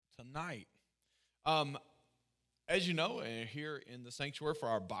tonight. Um, as you know, here in the sanctuary for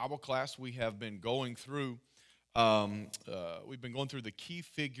our Bible class, we've been going through the key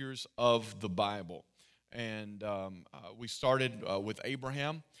figures of the Bible, and we started with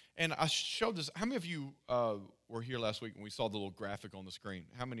Abraham. And I showed this. How many of you were here last week when we saw the little graphic on the screen?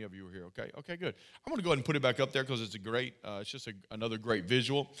 How many of you were here? Okay, good. I'm going to go ahead and put it back up there because it's just another great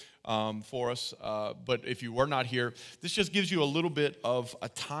visual for us. But if you were not here, this just gives you a little bit of a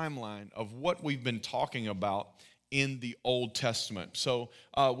timeline of what we've been talking about in the Old Testament. So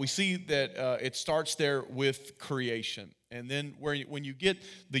we see that it starts there with creation. And then when you get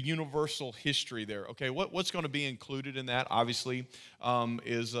the universal history there, okay, what's going to be included in that, obviously,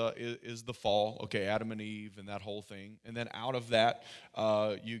 is the fall, okay, Adam and Eve and that whole thing. And then out of that,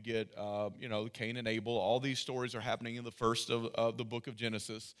 you get, Cain and Abel. All these stories are happening in the first of the book of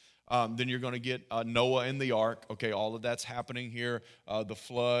Genesis. Then you're going to get Noah and the ark. Okay, all of that's happening here. The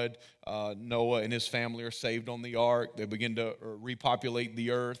flood, Noah and his family are saved on the ark. They begin to repopulate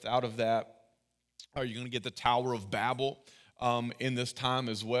the earth. Out of that, you're going to get the Tower of Babel in this time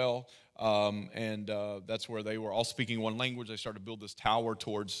as well. And that's where they were all speaking one language. They started to build this tower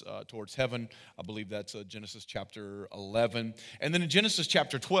towards heaven. I believe that's Genesis chapter 11. And then in Genesis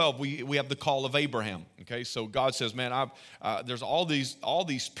chapter 12, we have the call of Abraham. Okay, so God says, "Man, there's all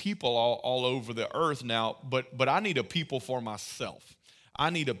these people all over the earth now, but I need a people for myself. I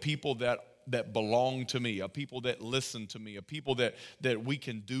need a people that belong to me, a people that listen to me, a people that we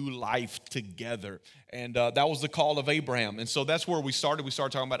can do life together." And that was the call of Abraham. And so that's where we started. We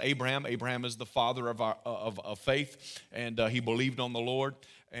started talking about Abraham. Abraham is the father of faith, and he believed on the Lord.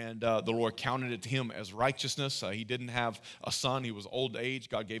 And the Lord counted it to him as righteousness. He didn't have a son. He was old age.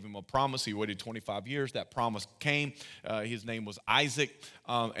 God gave him a promise. He waited 25 years. That promise came. His name was Isaac.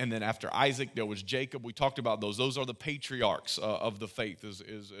 And then after Isaac, there was Jacob. We talked about those. Those are the patriarchs of the faith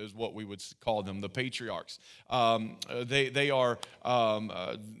is what we would call them, the patriarchs. They are,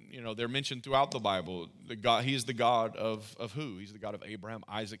 they're mentioned throughout the Bible. He is the God of who? He's the God of Abraham,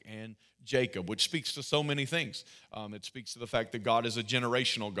 Isaac, and Jacob, which speaks to so many things. It speaks to the fact that God is a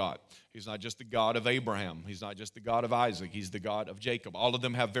generational God. He's not just the God of Abraham. He's not just the God of Isaac. He's the God of Jacob. All of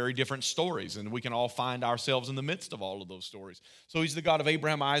them have very different stories, and we can all find ourselves in the midst of all of those stories. So he's the God of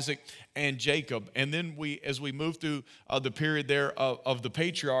Abraham, Isaac, and Jacob. And then as we move through the period there of the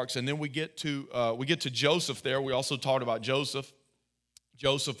patriarchs, and then we get to Joseph there. We also talked about Joseph.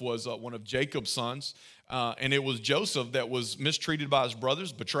 Joseph was one of Jacob's sons, and it was Joseph that was mistreated by his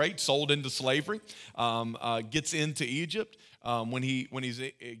brothers, betrayed, sold into slavery, gets into Egypt. When he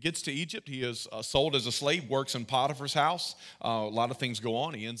gets to Egypt, he is sold as a slave, works in Potiphar's house. A lot of things go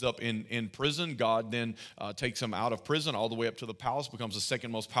on. He ends up in prison. God then takes him out of prison all the way up to the palace, becomes the second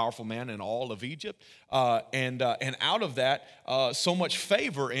most powerful man in all of Egypt. And out of that, so much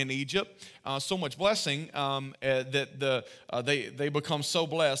favor in Egypt, so much blessing that they become so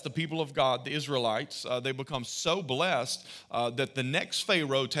blessed. The people of God, the Israelites, they become so blessed that the next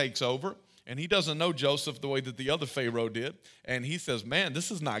Pharaoh takes over. And he doesn't know Joseph the way that the other Pharaoh did. And he says, "Man,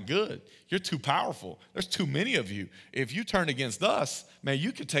 this is not good. You're too powerful. There's too many of you. If you turn against us, man,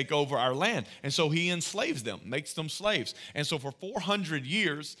 you could take over our land." And so he enslaves them, makes them slaves. And so for 400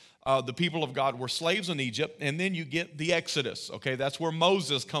 years, the people of God were slaves in Egypt. And then you get the Exodus. Okay, that's where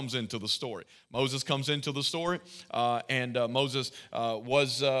Moses comes into the story. Moses comes into the story. And Moses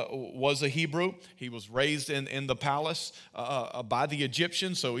was a Hebrew. He was raised in the palace by the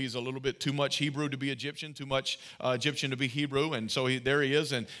Egyptians. So he's a little bit too much Hebrew to be Egyptian, too much Egyptian to be Hebrew. And so there he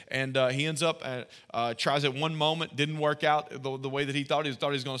is. And he ends up, tries at one moment, didn't work out the way that he thought. He thought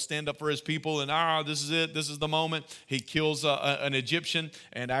he was going to stand up for his people. And this is it. This is the moment. He kills an Egyptian.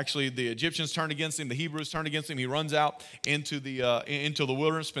 And actually the Egyptians turn against him. The Hebrews turn against him. He runs out into the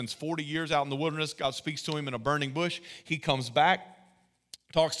wilderness, spends 40 years out in the wilderness. God speaks to him in a burning bush. He comes back,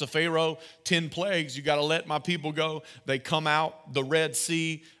 talks to Pharaoh, 10 plagues. You got to let my people go. They come out, the Red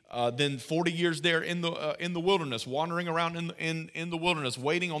Sea. Then 40 years there in the wilderness, wandering around in the wilderness,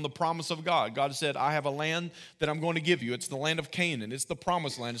 waiting on the promise of God. God said, "I have a land that I'm going to give you. It's the land of Canaan. It's the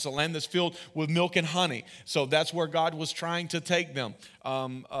promised land. It's a land that's filled with milk and honey." So that's where God was trying to take them.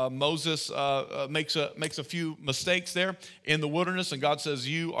 Moses makes a few mistakes there in the wilderness, and God says,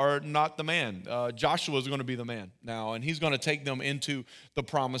 "You are not the man. Joshua is going to be the man now, and he's going to take them into the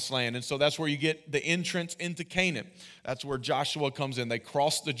promised land." And so that's where you get the entrance into Canaan. That's where Joshua comes in. They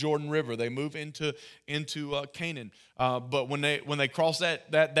cross the Jordan River. They move into Canaan. But when they cross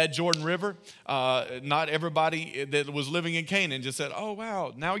that Jordan River, not everybody that was living in Canaan just said, "Oh,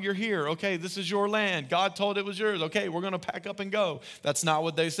 wow, now you're here. Okay, this is your land. God told it was yours. Okay, we're going to pack up and go." That's not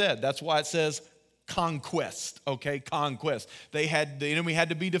what they said. That's why it says conquest, okay, conquest. The enemy had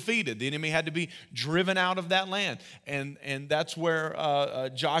to be defeated. The enemy had to be driven out of that land. And that's where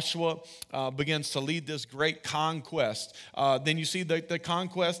Joshua begins to lead this great conquest. Then you see the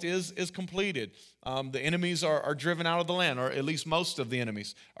conquest is completed. The enemies are driven out of the land, or at least most of the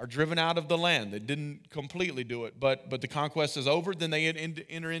enemies are driven out of the land. They didn't completely do it, but the conquest is over. Then they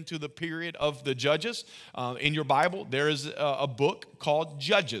enter into the period of the judges. In your Bible, there is a book called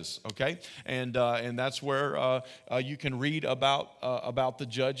Judges, okay? And that's where you can read about the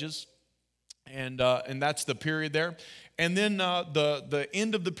judges. And that's the period there. And then the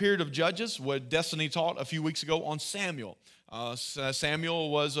end of the period of Judges, what Destiny taught a few weeks ago on Samuel. Samuel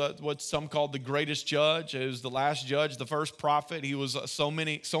was what some called the greatest judge. He was the last judge, the first prophet. He was so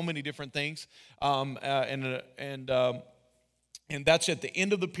many different things. And that's at the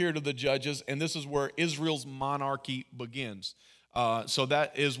end of the period of the judges, and this is where Israel's monarchy begins. So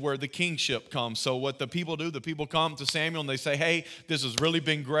that is where the kingship comes. So what the people do, the people come to Samuel and they say, hey, this has really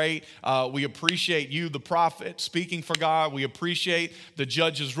been great. We appreciate you, the prophet, speaking for God. We appreciate the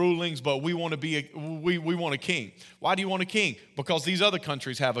judge's rulings, but we want we want a king. Why do you want a king? Because these other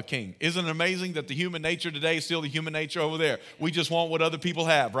countries have a king. Isn't it amazing that the human nature today is still the human nature over there? We just want what other people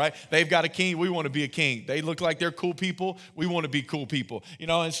have, right? They've got a king. We want to be a king. They look like they're cool people. We want to be cool people.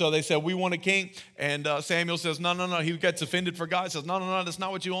 And so they said, we want a king. And Samuel says, no. He gets offended for God. He says, no, that's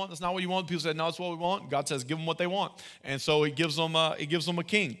not what you want. That's not what you want. People said, no, that's what we want. God says, give them what they want. And so he gives them a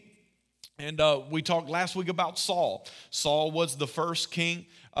king. And we talked last week about Saul. Saul was the first king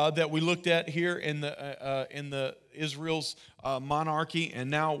that we looked at here in the Israel's monarchy.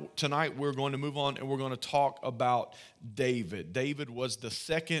 And now tonight we're going to move on and we're going to talk about David. David was the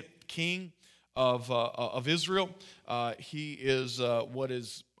second king of Israel. He is what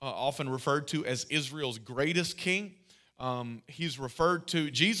is often referred to as Israel's greatest king.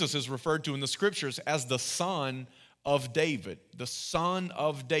 Jesus is referred to in the scriptures as the son of David, the son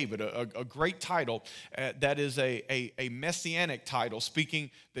of David, a great title that is a messianic title, speaking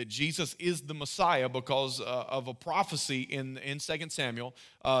that Jesus is the Messiah because of a prophecy in 2 Samuel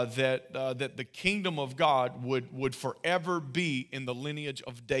that the kingdom of God would forever be in the lineage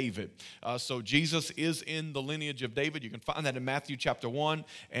of David. So Jesus is in the lineage of David. You can find that in Matthew chapter 1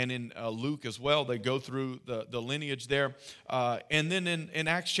 and in Luke as well. They go through the lineage there. And then in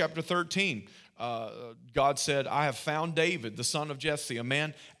Acts chapter 13, God said, I have found David, the son of Jesse, a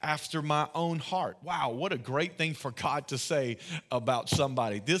man after my own heart. Wow, what a great thing for God to say about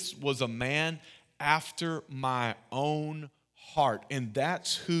somebody. This was a man after my own heart. And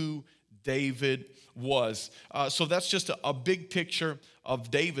that's who David was. So that's just a big picture of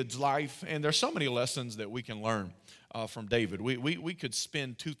David's life. And there's so many lessons that we can learn from David. We could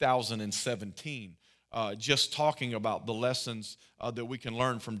spend 2017 just talking about the lessons that we can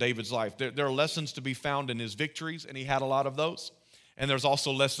learn from David's life. There are lessons to be found in his victories, and he had a lot of those. And there's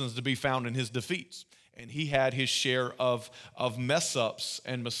also lessons to be found in his defeats. And he had his share of mess-ups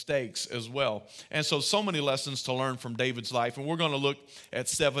and mistakes as well. And so many lessons to learn from David's life. And we're going to look at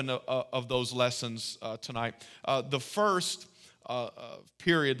 7 of those lessons tonight. The first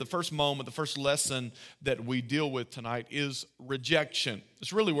period, the first moment, the first lesson that we deal with tonight is rejection.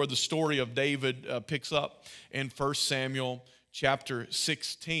 It's really where the story of David picks up in 1 Samuel chapter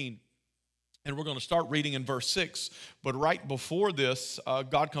 16. And we're going to start reading in verse 6. But right before this,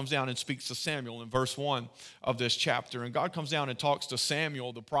 God comes down and speaks to Samuel in verse 1 of this chapter. And God comes down and talks to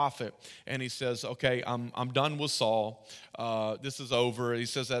Samuel, the prophet. And he says, okay, I'm done with Saul. This is over. He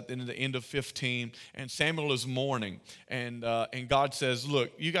says that in the end of 15. And Samuel is mourning. And God says,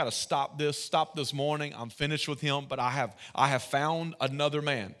 look, you got to stop this mourning. I'm finished with him. But I have found another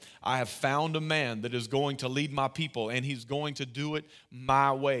man. I have found a man that is going to lead my people. And he's going to do it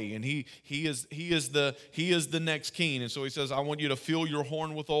my way. And he is the next king. And so he says, I want you to fill your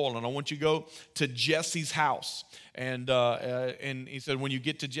horn with oil, and I want you to go to Jesse's house. And he said, when you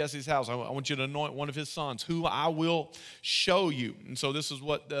get to Jesse's house, I want you to anoint one of his sons, who I will show you. And so this is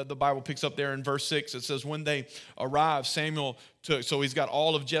what the Bible picks up there in verse 6. It says, when they arrived, Samuel took, so he's got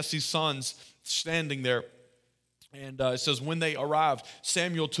all of Jesse's sons standing there. And it says, when they arrived,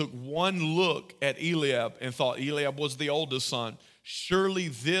 Samuel took one look at Eliab and thought Eliab was the oldest son. Surely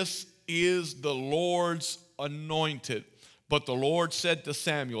this is the Lord's anointed. But the Lord said to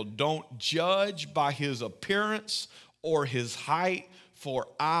Samuel, don't judge by his appearance or his height, for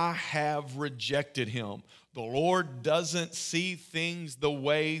I have rejected him. The Lord doesn't see things the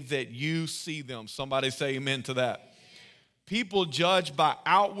way that you see them. Somebody say amen to that. People judge by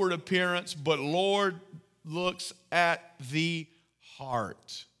outward appearance, but Lord looks at the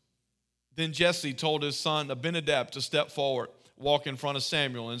heart. Then Jesse told his son Abinadab to step forward, walk in front of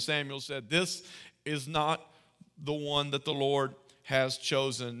Samuel. And Samuel said, this is not the one that the Lord has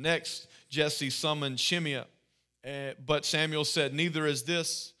chosen. Next, Jesse summoned Shimea, but Samuel said, neither is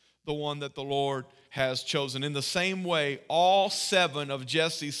this the one that the Lord has chosen. In the same way, all 7 of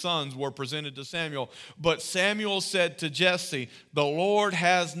Jesse's sons were presented to Samuel. But Samuel said to Jesse, the Lord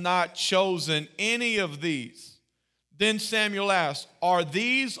has not chosen any of these. Then Samuel asked, are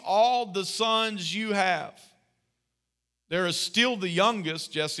these all the sons you have? There is still the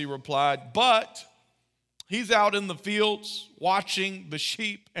youngest, Jesse replied, but he's out in the fields watching the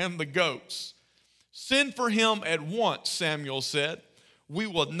sheep and the goats. Send for him at once, Samuel said. We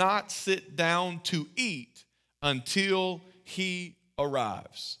will not sit down to eat until he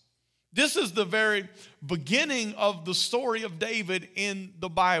arrives. This is the very beginning of the story of David in the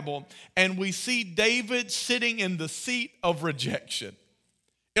Bible, and we see David sitting in the seat of rejection.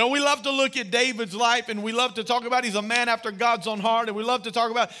 You know, we love to look at David's life, and we love to talk about he's a man after God's own heart, and we love to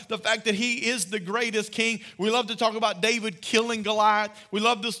talk about the fact that he is the greatest king. We love to talk about David killing Goliath. We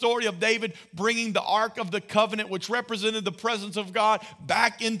love the story of David bringing the Ark of the Covenant, which represented the presence of God,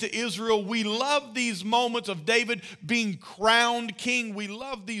 back into Israel. We love these moments of David being crowned king. We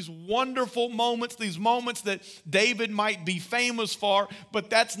love these wonderful moments, these moments that David might be famous for, but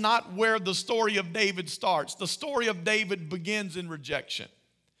that's not where the story of David starts. The story of David begins in rejection.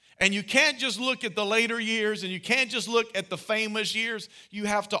 And you can't just look at the later years, and you can't just look at the famous years. You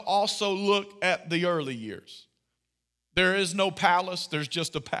have to also look at the early years. There is no palace, there's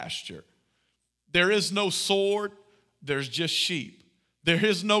just a pasture. There is no sword, there's just sheep. There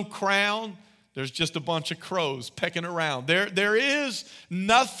is no crown, there's just a bunch of crows pecking around. There is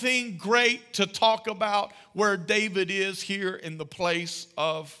nothing great to talk about where David is here in the place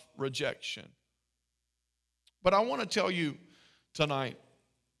of rejection. But I want to tell you tonight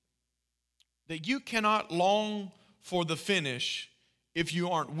that you cannot long for the finish if you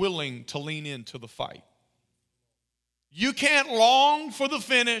aren't willing to lean into the fight. You can't long for the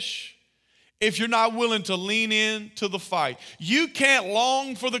finish if you're not willing to lean into the fight. You can't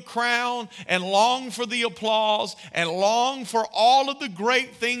long for the crown and long for the applause and long for all of the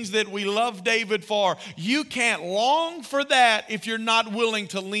great things that we love David for. You can't long for that if you're not willing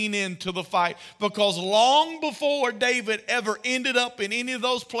to lean into the fight. Because long before David ever ended up in any of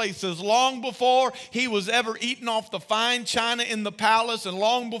those places, long before he was ever eating off the fine china in the palace, and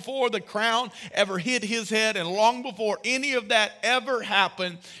long before the crown ever hit his head, and long before any of that ever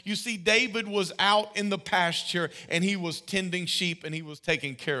happened, you see, David was out in the pasture, and he was tending sheep, and he was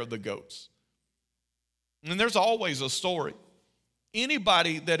taking care of the goats. And there's always a story.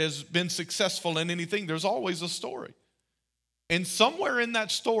 Anybody that has been successful in anything, there's always a story. And somewhere in that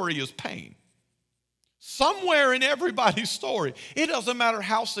story is pain. Somewhere in everybody's story. It doesn't matter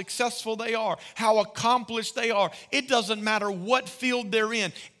how successful they are, how accomplished they are. It doesn't matter what field they're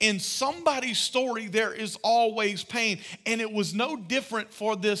in. In somebody's story, there is always pain. And it was no different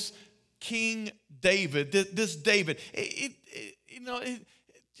for this King David, this David.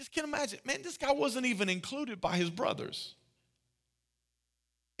 Just can't imagine. Man, this guy wasn't even included by his brothers.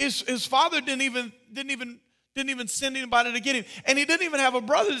 His father didn't even send anybody to get him. And he didn't even have a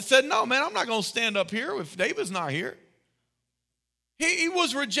brother that said, no, man, I'm not going to stand up here if David's not here. He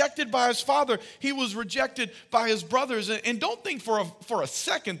was rejected by his father. He was rejected by his brothers. And don't think for a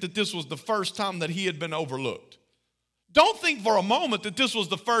second that this was the first time that he had been overlooked. Don't think for a moment that this was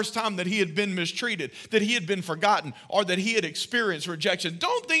the first time that he had been mistreated, that he had been forgotten, or that he had experienced rejection.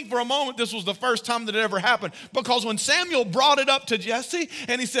 Don't think for a moment this was the first time that it ever happened. Because when Samuel brought it up to Jesse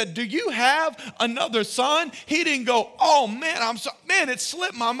and he said, do you have another son? He didn't go, oh man, I'm sorry. Man, it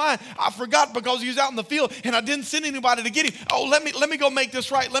slipped my mind. I forgot because he was out in the field and I didn't send anybody to get him. Oh, let me go make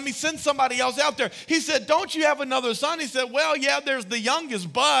this right. Let me send somebody else out there. He said, don't you have another son? He said, well, yeah, there's the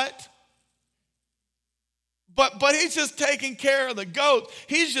youngest, But he's just taking care of the goats.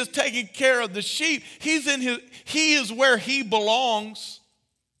 He's just taking care of the sheep. He is where he belongs,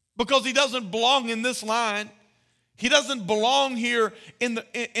 because he doesn't belong in this line. He doesn't belong here in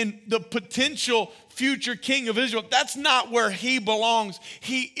the potential future king of Israel. That's not where he belongs.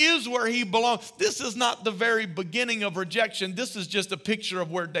 He is where he belongs. This is not the very beginning of rejection. This is just a picture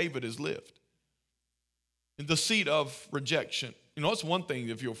of where David has lived, in the seat of rejection. You know, it's one thing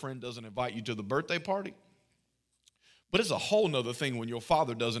if your friend doesn't invite you to the birthday party. But it's a whole nother thing when your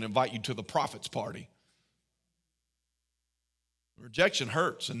father doesn't invite you to the prophet's party. Rejection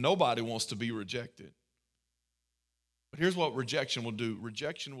hurts, and nobody wants to be rejected. But here's what rejection will do.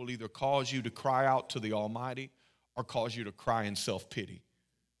 Rejection will either cause you to cry out to the Almighty or cause you to cry in self-pity.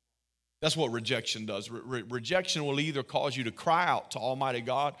 That's what rejection does. Rejection will either cause you to cry out to Almighty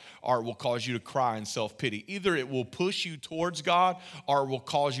God, or it will cause you to cry in self-pity. Either it will push you towards God, or it will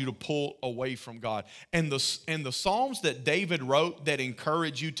cause you to pull away from God. And the Psalms that David wrote that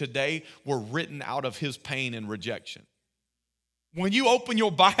encourage you today were written out of his pain and rejection. When you open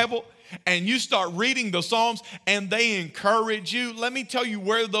your Bible and you start reading the Psalms and they encourage you, let me tell you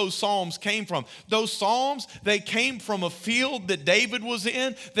where those Psalms came from. Those Psalms, they came from a field that David was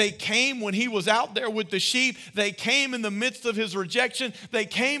in. They came when he was out there with the sheep. They came in the midst of his rejection. They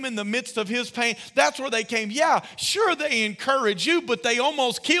came in the midst of his pain. That's where they came. Yeah, sure, they encourage you, but they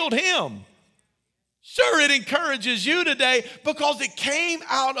almost killed him. Sure, it encourages you today because it came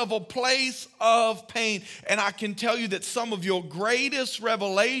out of a place of pain. And I can tell you that some of your greatest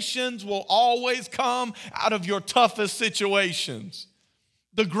revelations will always come out of your toughest situations.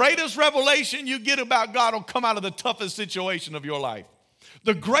 The greatest revelation you get about God will come out of the toughest situation of your life.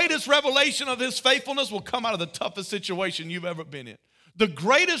 The greatest revelation of his faithfulness will come out of the toughest situation you've ever been in. The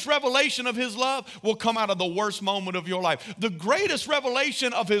greatest revelation of his love will come out of the worst moment of your life. The greatest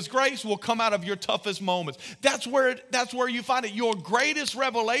revelation of his grace will come out of your toughest moments. That's where you find it. Your greatest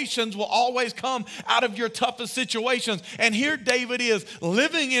revelations will always come out of your toughest situations. And here David is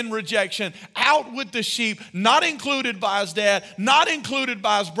living in rejection, out with the sheep, not included by his dad, not included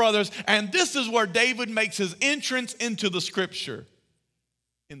by his brothers. And this is where David makes his entrance into the scripture,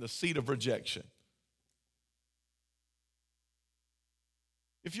 in the seat of rejection.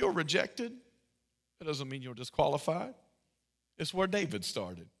 If you're rejected, that doesn't mean you're disqualified. It's where David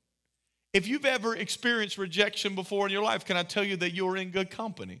started. If you've ever experienced rejection before in your life, can I tell you that you're in good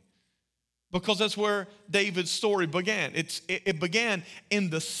company? Because that's where David's story began. It began in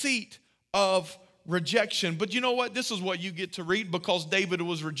the seat of rejection. But you know what? This is what you get to read. Because David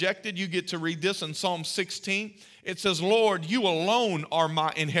was rejected, you get to read this in Psalm 16. It says, Lord, you alone are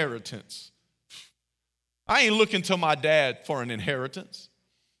my inheritance. I ain't looking to my dad for an inheritance.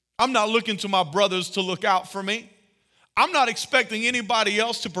 I'm not looking to my brothers to look out for me. I'm not expecting anybody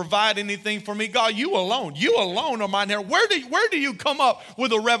else to provide anything for me. God, you alone are my inheritance. Where do you come up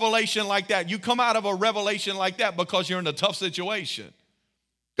with a revelation like that? You come out of a revelation like that because you're in a tough situation.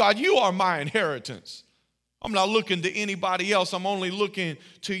 God, you are my inheritance. I'm not looking to anybody else. I'm only looking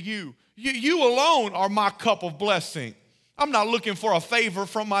to you. You alone are my cup of blessing. I'm not looking for a favor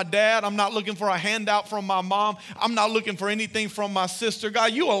from my dad. I'm not looking for a handout from my mom. I'm not looking for anything from my sister.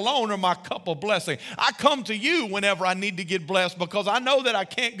 God, you alone are my cup of blessing. I come to you whenever I need to get blessed because I know that I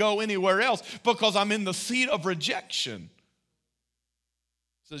can't go anywhere else because I'm in the seat of rejection.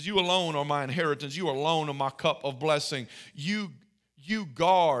 It says, you alone are my inheritance. You alone are my cup of blessing. You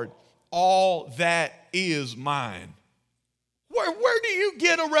guard all that is mine. Where do you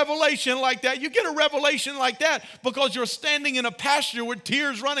get a revelation like that? You get a revelation like that because you're standing in a pasture with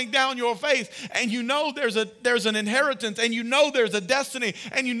tears running down your face, and you know there's an inheritance, and you know there's a destiny,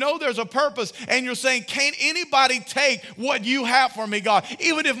 and you know there's a purpose, and you're saying, can't anybody take what you have for me, God?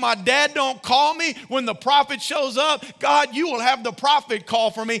 Even if my dad don't call me, when the prophet shows up, God, you will have the prophet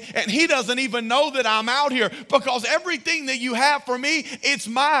call for me, and he doesn't even know that I'm out here because everything that you have for me, it's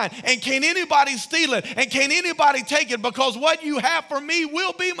mine, and can't anybody steal it, and can't anybody take it because what you have for me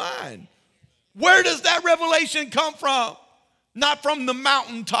will be mine. Where does that revelation come from? Not from the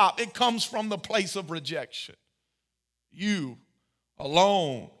mountaintop. It comes from the place of rejection. You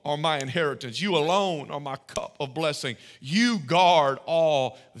alone are my inheritance. You alone are my cup of blessing. You guard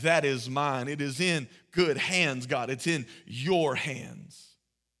all that is mine. It is in good hands, God. It's in your hands.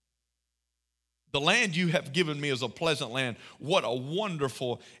 The land you have given me is a pleasant land. What a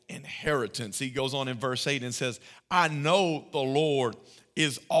wonderful inheritance. He goes on in verse 8 and says, I know the Lord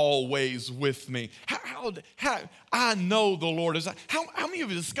is always with me. How I know the Lord is. How many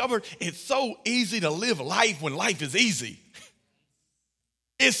of you discovered it's so easy to live life when life is easy?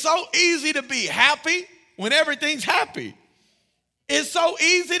 It's so easy to be happy when everything's happy. It's so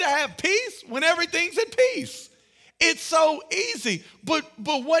easy to have peace when everything's at peace. It's so easy. But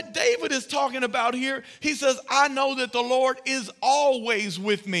what David is talking about here, he says, I know that the Lord is always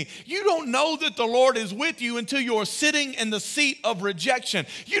with me. You don't know that the Lord is with you until you're sitting in the seat of rejection.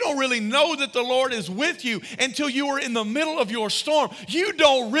 You don't really know that the Lord is with you until you are in the middle of your storm. You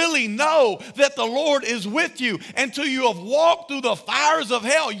don't really know that the Lord is with you until you have walked through the fires of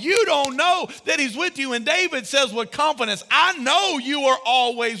hell. You don't know that he's with you. And David says with confidence, I know you are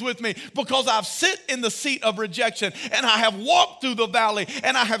always with me because I've sit in the seat of rejection and I have walked through the valley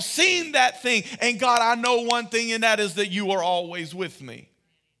and I have seen that thing. And God, I know one thing, and that is that you are always with me.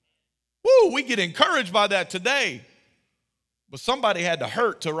 Woo, we get encouraged by that today. But somebody had to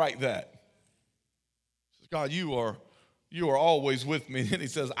hurt to write that. God, you are You are always with me. And he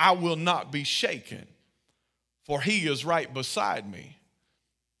says, I will not be shaken, for he is right beside me.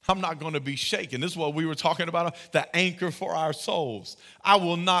 I'm not going to be shaken. This is what we were talking about, the anchor for our souls. I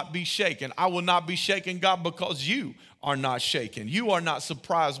will not be shaken. I will not be shaken, God, because you are not shaken. You are not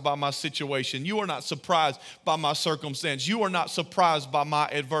surprised by my situation. You are not surprised by my circumstance. You are not surprised by my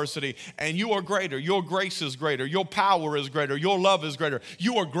adversity. And you are greater. Your grace is greater. Your power is greater. Your love is greater.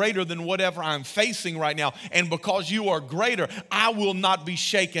 You are greater than whatever I'm facing right now. And because you are greater, I will not be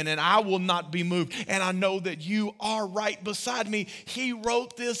shaken and I will not be moved. And I know that you are right beside me. He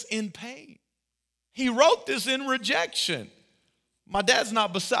wrote this in pain. He wrote this in rejection. My dad's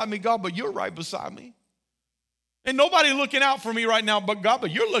not beside me, God, but you're right beside me. And nobody looking out for me right now but God, but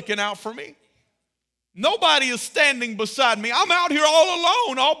you're looking out for me. Nobody is standing beside me. I'm out here all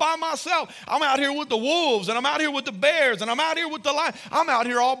alone, all by myself. I'm out here with the wolves, and I'm out here with the bears, and I'm out here with the lion. I'm out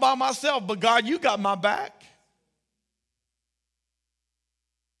here all by myself, but God, you got my back.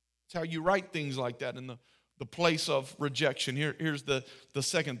 That's how you write things like that in the place of rejection. Here's the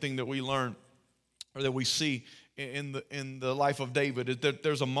second thing that we learn, or that we see in the life of David, is that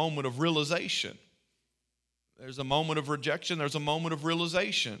there's a moment of realization. There's a moment of rejection. There's a moment of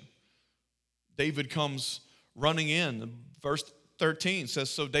realization. David comes running in. Verse 13 says,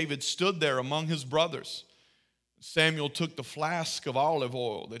 so David stood there among his brothers. Samuel took the flask of olive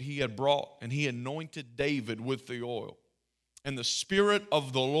oil that he had brought, and he anointed David with the oil. And the Spirit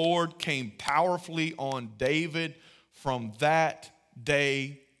of the Lord came powerfully on David from that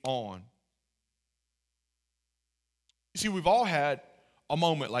day on. You see, we've all had a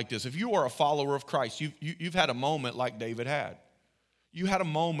moment like this. If you are a follower of Christ, you've had a moment like David had. You had a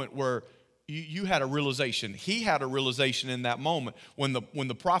moment where you had a realization. He had a realization in that moment when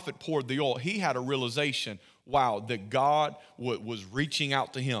the prophet poured the oil. He had a realization, wow, that God was reaching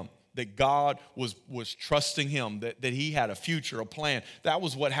out to him, that God was trusting him, that he had a future, a plan. That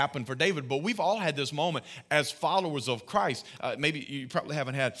was what happened for David. But we've all had this moment as followers of Christ. Maybe you probably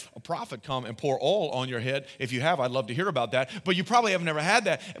haven't had a prophet come and pour oil on your head. If you have, I'd love to hear about that. But you probably have never had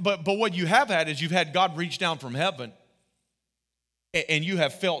that. But what you have had is you've had God reach down from heaven, and you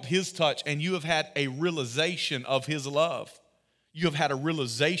have felt his touch, and you have had a realization of his love. You have had a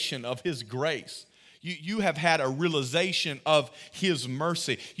realization of his grace. You have had a realization of his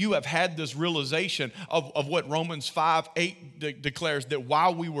mercy. You have had this realization of what Romans 5:8 declares, that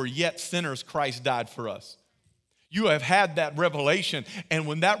while we were yet sinners, Christ died for us. You have had that revelation, and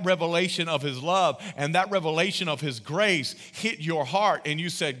when that revelation of his love and that revelation of his grace hit your heart, and you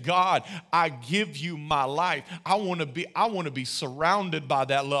said, God, I give you my life. I want to be surrounded by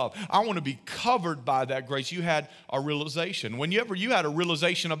that love. I want to be covered by that grace. You had a realization. Whenever you had a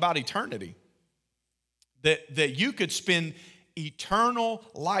realization about eternity, that you could spend eternal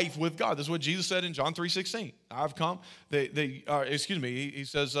life with God. This is what Jesus said in John 3:16. I've come. He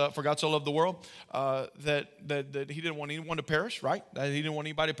says, for God so loved the world that he didn't want anyone to perish, right? That he didn't want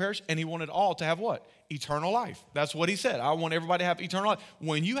anybody to perish, and he wanted all to have what? Eternal life. That's what he said. I want everybody to have eternal life.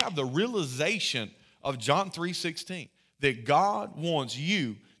 When you have the realization of John 3:16, that God wants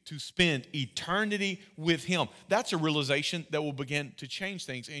you to spend eternity with him, that's a realization that will begin to change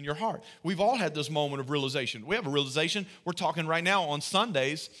things in your heart. We've all had this moment of realization. We have a realization. We're talking right now on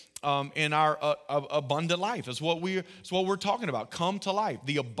Sundays in our abundant life. It's what we're talking about. Come to life,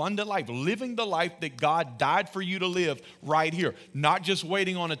 the abundant life, living the life that God died for you to live right here. Not just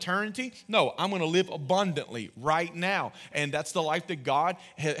waiting on eternity. No, I'm going to live abundantly right now. And that's the life that God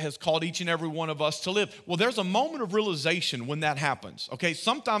has called each and every one of us to live. Well, there's a moment of realization when that happens. Okay,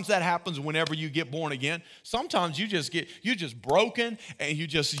 sometimes that happens whenever you get born again. Sometimes you're just broken, and you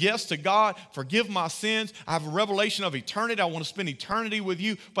just, yes to God, forgive my sins. I have a revelation of eternity. I want to spend eternity with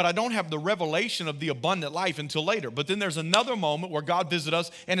you, but I don't have the revelation of the abundant life until later. But then there's another moment where God visits us,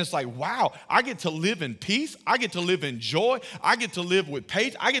 and it's like, wow, I get to live in peace. I get to live in joy. I get to live with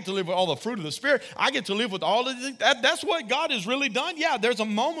patience. I get to live with all the fruit of the Spirit. I get to live with all of this. That's what God has really done. Yeah, there's a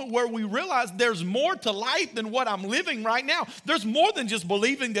moment where we realize there's more to life than what I'm living right now. There's more than just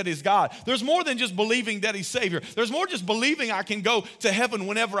believing that he's God. There's more than just believing that he's Savior. There's more just believing I can go to heaven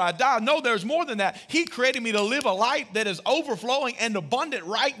whenever I die. No, there's more than that. He created me to live a life that is overflowing and abundant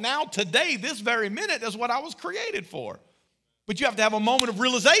right now, today, this very minute. That's what I was created for. But you have to have a moment of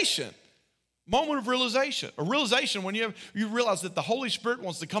realization. Moment of realization. A realization when you realize that the Holy Spirit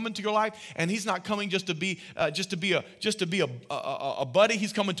wants to come into your life, and he's not coming just to be a buddy.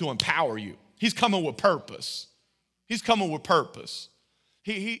 He's coming to empower you. He's coming with purpose. He's coming with purpose.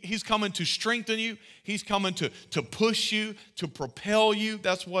 He's coming to strengthen you. He's coming to push you, to propel you.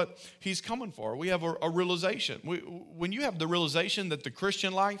 That's what he's coming for. We have a realization. When you have the realization that the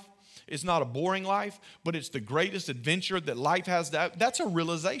Christian life It's not a boring life, but it's the greatest adventure that life has to have. That's a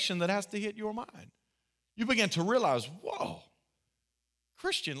realization that has to hit your mind. You begin to realize, whoa,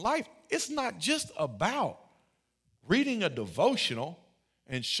 Christian life, it's not just about reading a devotional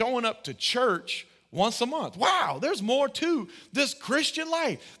and showing up to church once a month. Wow, there's more to this Christian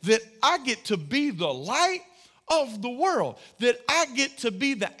life, that I get to be the light of the world, that I get to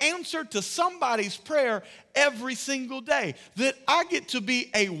be the answer to somebody's prayer every single day, that I get to be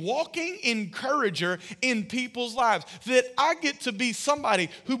a walking encourager in people's lives, that I get to be somebody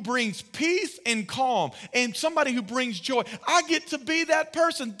who brings peace and calm and somebody who brings joy. I get to be that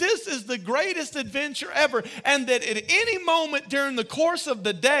person. This is the greatest adventure ever. And that at any moment during the course of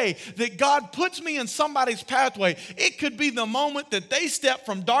the day that God puts me in somebody's pathway, it could be the moment that they step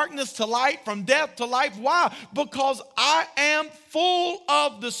from darkness to light, from death to life. Why? Because I am full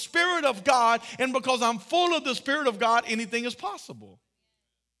of the Spirit of God, and because I'm full of the Spirit of God, anything is possible.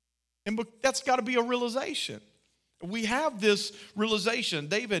 And that's got to be a realization. We have this realization.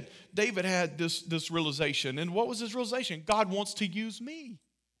 David had this realization. And what was his realization? God wants to use me.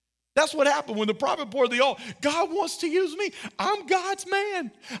 That's what happened when the prophet poured the oil. God wants to use me. I'm God's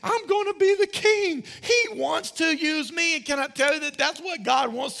man. I'm going to be the king. He wants to use me. And can I tell you that that's what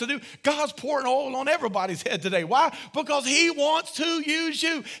God wants to do? God's pouring oil on everybody's head today. Why? Because he wants to use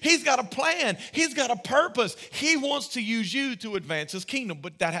you. He's got a plan. He's got a purpose. He wants to use you to advance his kingdom.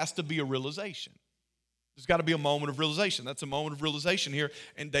 But that has to be a realization. There's got to be a moment of realization. That's a moment of realization here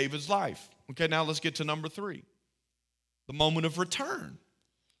in David's life. Okay, now let's get to number 3. The moment of return.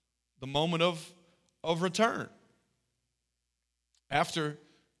 The moment of return. After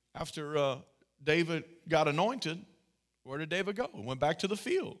David got anointed, where did David go? He went back to the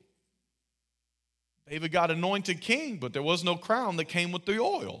field. David got anointed king, but there was no crown that came with the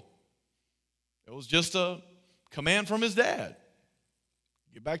oil. It was just a command from his dad.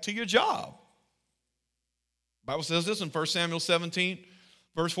 Get back to your job. The Bible says this in 1 Samuel 17.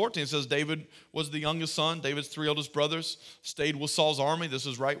 Verse 14 says, David was the youngest son. David's 3 oldest brothers stayed with Saul's army. This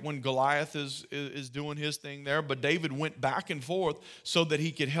is right when Goliath is doing his thing there. But David went back and forth so that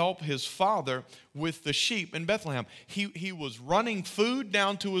he could help his father with the sheep in Bethlehem. He was running food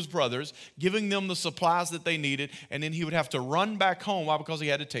down to his brothers, giving them the supplies that they needed, and then he would have to run back home. Why? Because he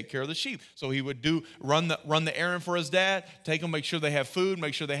had to take care of the sheep. So he would run the errand for his dad, take them, make sure they have food,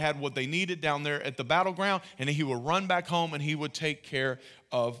 make sure they had what they needed down there at the battleground, and then he would run back home and he would take care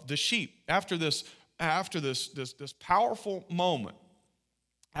of the sheep. After this powerful moment,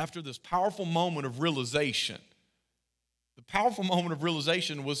 after this powerful moment of realization, the powerful moment of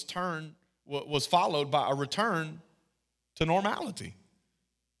realization was followed by a return to normality.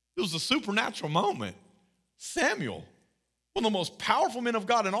 It was a supernatural moment. Samuel, one of the most powerful men of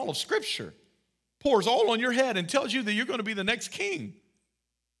God in all of Scripture, pours oil on your head and tells you that you're going to be the next king.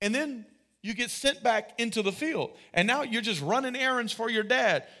 And then you get sent back into the field. And now you're just running errands for your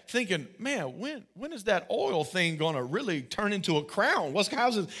dad, thinking, man, when is that oil thing going to really turn into a crown?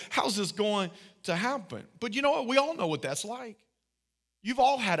 How's this going to happen? But you know what? We all know what that's like. You've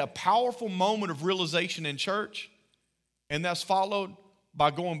all had a powerful moment of realization in church, and that's followed by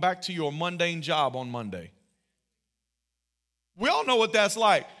going back to your mundane job on Monday. We all know what that's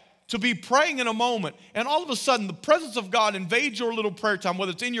like. To be praying in a moment, and all of a sudden the presence of God invades your little prayer time,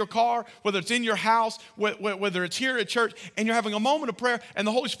 whether it's in your car, whether it's in your house, whether it's here at church, and you're having a moment of prayer, and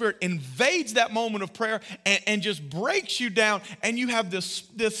the Holy Spirit invades that moment of prayer and just breaks you down, and you have this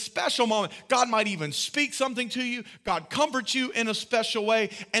special moment. God might even speak something to you. God comforts you in a special way,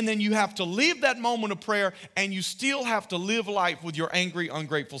 and then you have to leave that moment of prayer, and you still have to live life with your angry,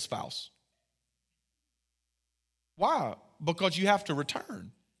 ungrateful spouse. Why? Because you have to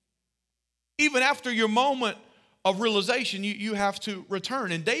return. Even after your moment of realization, you have to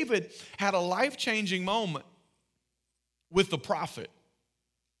return. And David had a life-changing moment with the prophet.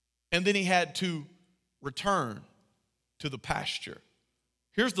 And then he had to return to the pasture.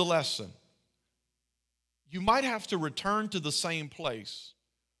 Here's the lesson. You might have to return to the same place,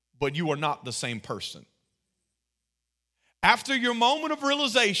 but you are not the same person. After your moment of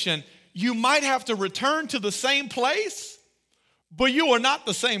realization, you might have to return to the same place, but you are not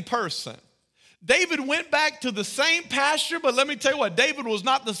the same person. David went back to the same pasture, but let me tell you what, David was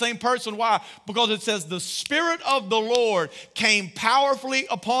not the same person. Why? Because it says the Spirit of the Lord came powerfully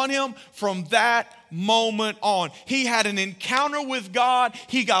upon him from that moment on. He had an encounter with God.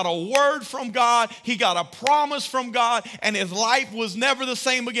 He got a word from God. He got a promise from God, and his life was never the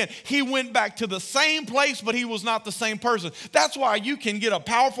same again. He went back to the same place, but he was not the same person. That's why you can get a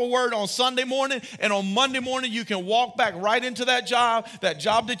powerful word on Sunday morning, and on Monday morning you can walk back right into that job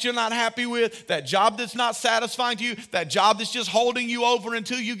that you're not happy with, that job that's not satisfying to you, that job that's just holding you over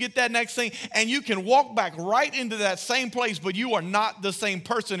until you get that next thing, and you can walk back right into that same place, but you are not the same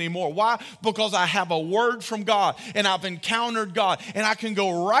person anymore. Why? Because I have a word from God, and I've encountered God, and I can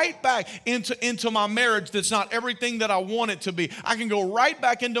go right back into my marriage that's not everything that I want it to be. I can go right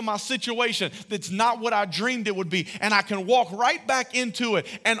back into my situation that's not what I dreamed it would be, and I can walk right back into it.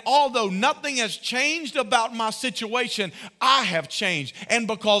 And although nothing has changed about my situation, I have changed. And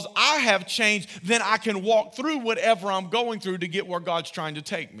because I have changed, then I can walk through whatever I'm going through to get where God's trying to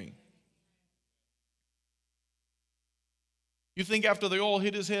take me. You think after the oil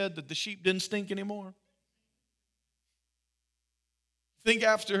hit his head that the sheep didn't stink anymore? Think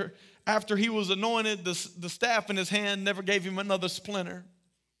after he was anointed, the staff in his hand never gave him another splinter?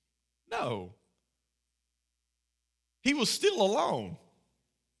 No. He was still alone.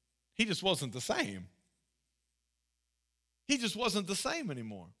 He just wasn't the same. He just wasn't the same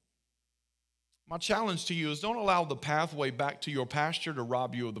anymore. My challenge to you is don't allow the pathway back to your pasture to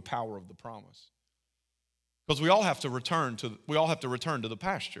rob you of the power of the promise. Because we all have to return to the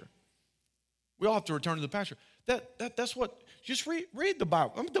pasture. We all have to return to the pasture. That's what, just read the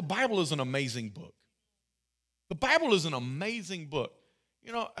Bible. I mean, the Bible is an amazing book. The Bible is an amazing book.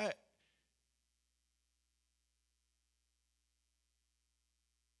 You know,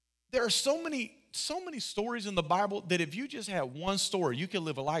 there are so many stories in the Bible that if you just had one story, you could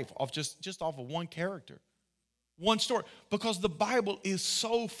live a life off just off of one character. One story, because the Bible is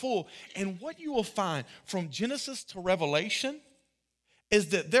so full. And what you will find from Genesis to Revelation is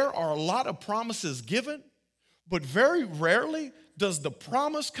that there are a lot of promises given, but very rarely does the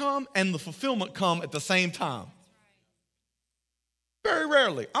promise come and the fulfillment come at the same time. Very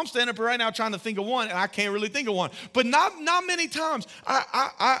rarely. I'm standing up here right now trying to think of one, and I can't really think of one. But not many times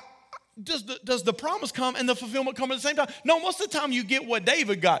does the promise come and the fulfillment come at the same time. No, most of the time you get what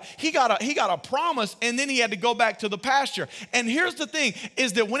David got. He got a promise, and then he had to go back to the pasture. And here's the thing,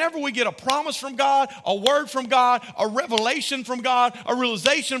 is that whenever we get a promise from God, a word from God, a revelation from God, a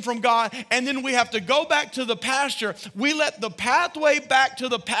realization from God, and then we have to go back to the pasture, we let the pathway back to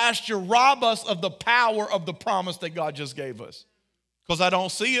the pasture rob us of the power of the promise that God just gave us. Because I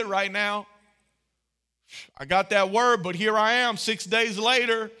don't see it right now. I got that word, but here I am 6 days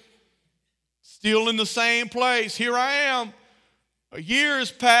later, still in the same place. Here I am. A year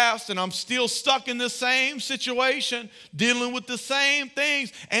has passed and I'm still stuck in the same situation, dealing with the same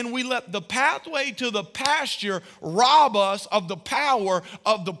things. And we let the pathway to the pasture rob us of the power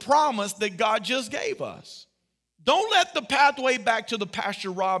of the promise that God just gave us. Don't let the pathway back to the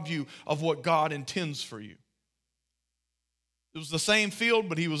pasture rob you of what God intends for you. It was the same field,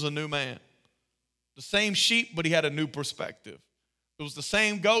 but he was a new man. The same sheep, but he had a new perspective. It was the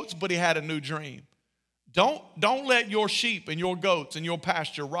same goats, but he had a new dream. Don't let your sheep and your goats and your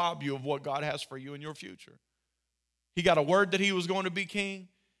pasture rob you of what God has for you in your future. He got a word that he was going to be king.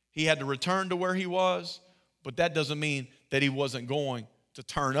 He had to return to where he was, but that doesn't mean that he wasn't going to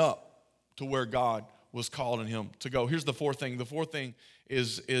turn up to where God was calling him to go. Here's the fourth thing. The fourth thing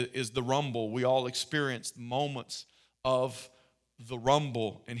is the rumble. We all experience moments of the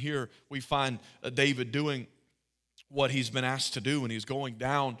rumble. And here we find David doing what he's been asked to do, and he's going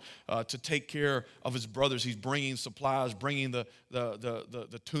down to take care of his brothers. He's bringing supplies, bringing the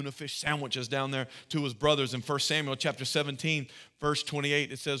tuna fish sandwiches down there to his brothers. In 1 Samuel chapter 17, verse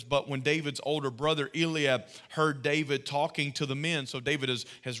 28, it says, "But when David's older brother Eliab heard David talking to the men," so David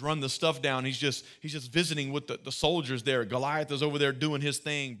has run the stuff down. He's just visiting with the soldiers there. Goliath is over there doing his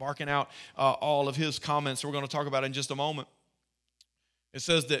thing, barking out all of his comments. We're going to talk about it in just a moment. It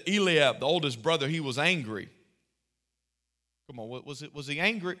says that Eliab, the oldest brother, he was angry. Come on, was he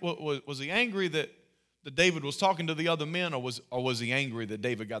angry? Was he angry that David was talking to the other men, or was he angry that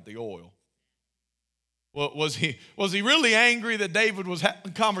David got the oil? Well, was he really angry that David was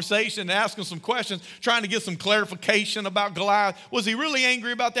having a conversation and asking some questions, trying to get some clarification about Goliath? Was he really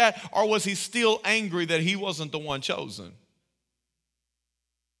angry about that, or was he still angry that he wasn't the one chosen? It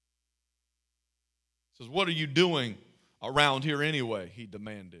says, "What are you doing around here anyway?" he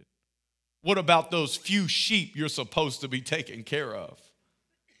demanded. "What about those few sheep you're supposed to be taking care of?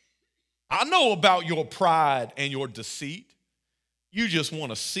 I know about your pride and your deceit. You just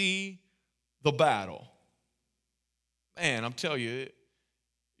want to see the battle." Man, I'm telling you,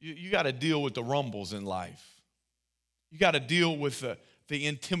 you got to deal with the rumbles in life. You got to deal with the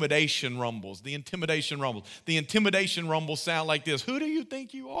intimidation rumbles. The intimidation rumbles. The intimidation rumbles sound like this. Who do you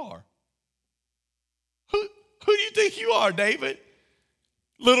think you are? Who do you think you are, David?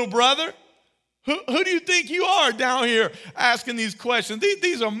 Little brother? Who do you think you are down here asking these questions?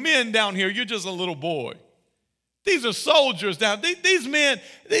 These are men down here. You're just a little boy. These are soldiers down. These men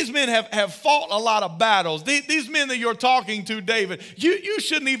have fought a lot of battles. These men that you're talking to, David, you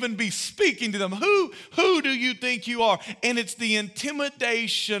shouldn't even be speaking to them. Who do you think you are? And it's the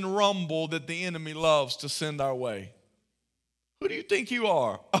intimidation rumble that the enemy loves to send our way. Who do you think you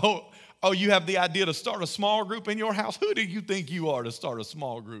are? Oh, you have the idea to start a small group in your house? Who do you think you are to start a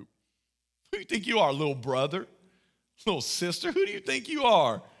small group? Who do you think you are, little brother, little sister? Who do you think you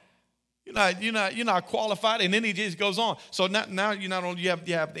are? You're not qualified. And then he just goes on. So now you not only you have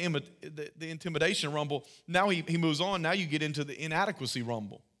the intimidation rumble. Now he moves on. Now you get into the inadequacy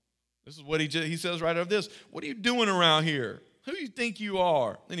rumble. This is what he says right over this. What are you doing around here? Who do you think you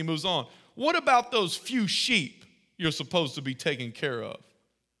are? Then he moves on. What about those few sheep you're supposed to be taking care of?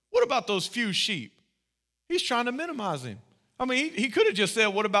 What about those few sheep? He's trying to minimize him. I mean, he could have just said,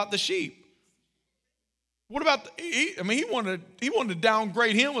 what about the sheep? What about, he wanted to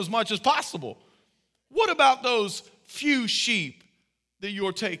downgrade him as much as possible. What about those few sheep that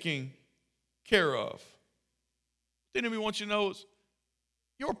you're taking care of? The enemy wants you to know is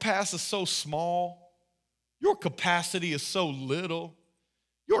your past is so small. Your capacity is so little.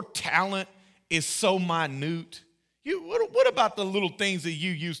 Your talent is so minute. What about the little things that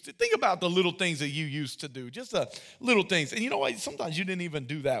you used to, think about the little things that you used to do, just the little things. And you know what, sometimes you didn't even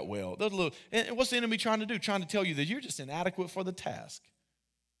do that well. And what's the enemy trying to do? Trying to tell you that you're just inadequate for the task.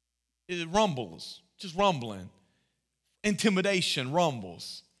 It rumbles, just rumbling. Intimidation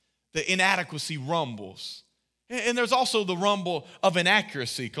rumbles. The inadequacy rumbles. And there's also the rumble of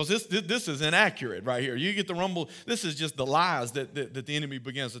inaccuracy, because this is inaccurate right here. You get the rumble. This is just the lies that the enemy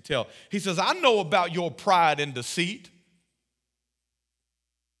begins to tell. He says, I know about your pride and deceit.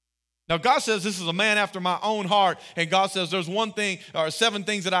 Now, God says this is a man after my own heart, and God says there's one thing or 7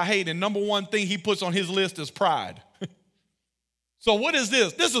 things that I hate, and number 1 thing he puts on his list is pride. So what is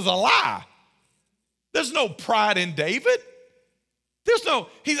this? This is a lie. There's no pride in David.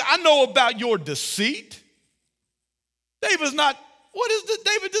 I know about your deceit. David's not, what is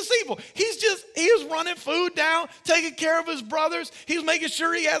David deceitful? He is running food down, taking care of his brothers. He's making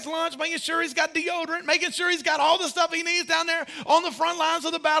sure he has lunch, making sure he's got deodorant, making sure he's got all the stuff he needs down there on the front lines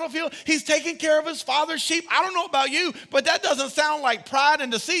of the battlefield. He's taking care of his father's sheep. I don't know about you, but that doesn't sound like pride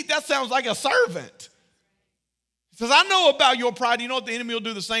and deceit. That sounds like a servant. He says, I know about your pride. You know what? The enemy will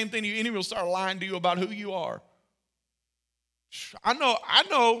do the same thing. The enemy will start lying to you about who you are. I know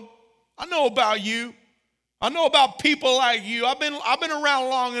about you. I know about people like you. I've been around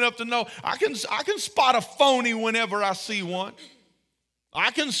long enough to know I can spot a phony whenever I see one.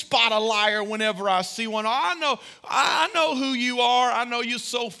 I can spot a liar whenever I see one. I know who you are. I know you're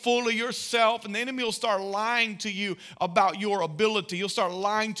so full of yourself, and the enemy will start lying to you about your ability. He'll start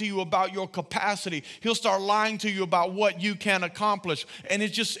lying to you about your capacity. He'll start lying to you about what you can accomplish, and it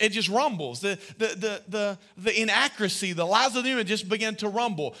just rumbles. The inaccuracy, the lies of the enemy just begin to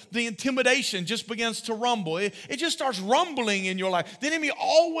rumble. The intimidation just begins to rumble. It just starts rumbling in your life. The enemy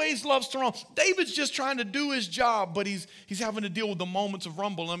always loves to rumble. David's just trying to do his job, but he's having to deal with the moments of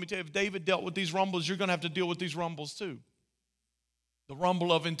rumble. Let me tell you, if David dealt with these rumbles, you're going to have to deal with these rumbles too. The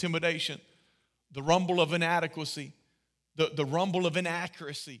rumble of intimidation, the rumble of inadequacy, the rumble of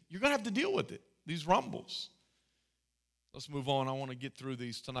inaccuracy. You're going to have to deal with it, these rumbles. Let's move on. I want to get through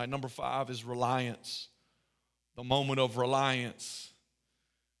these tonight. Number 5 is reliance, the moment of reliance.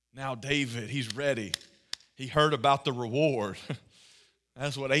 Now David, he's ready. He heard about the reward.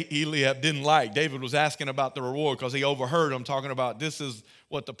 That's what Eliab didn't like. David was asking about the reward because he overheard him talking about this is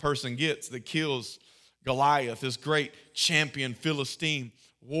what the person gets that kills Goliath, this great champion Philistine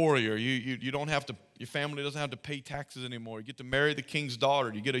warrior. You don't have to, your family doesn't have to pay taxes anymore. You get to marry the king's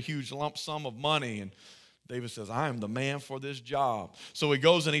daughter. You get a huge lump sum of money. And David says, I am the man for this job. So he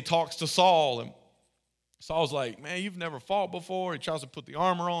goes and he talks to Saul, and Saul's like, man, you've never fought before. He tries to put the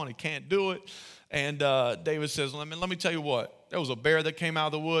armor on. He can't do it. And David says, let me tell you what. There was a bear that came out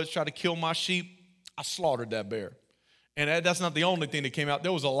of the woods, tried to kill my sheep. I slaughtered that bear. And that's not the only thing that came out.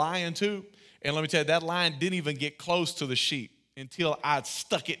 There was a lion too. And let me tell you, that lion didn't even get close to the sheep until I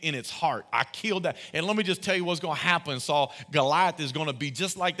stuck it in its heart. I killed that. And let me just tell you what's going to happen, Saul. Goliath is going to be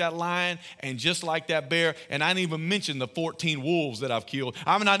just like that lion and just like that bear. And I didn't even mention the 14 wolves that I've killed.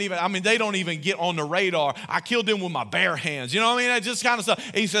 They don't even get on the radar. I killed them with my bare hands. You know what I mean? That just kind of stuff.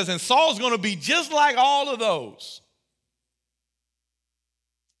 And he says, and Saul's going to be just like all of those.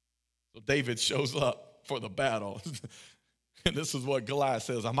 So David shows up for the battle. And this is what Goliath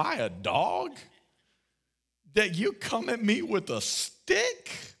says, am I a dog that you come at me with a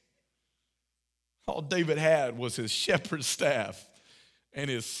stick? All David had was his shepherd's staff and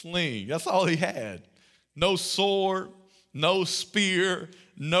his sling. That's all he had. No sword, no spear,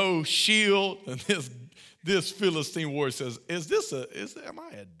 no shield. And this Philistine warrior says, am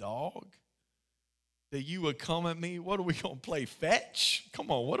I a dog that you would come at me? What are we going to play fetch? Come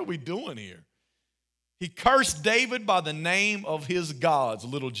on, what are we doing here? He cursed David by the name of his gods,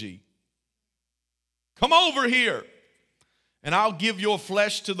 little g. Come over here, and I'll give your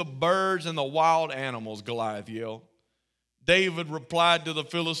flesh to the birds and the wild animals, Goliath yelled. David replied to the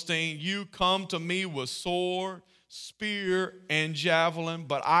Philistine, you come to me with sword, spear, and javelin,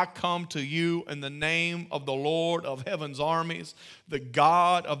 but I come to you in the name of the Lord of heaven's armies, the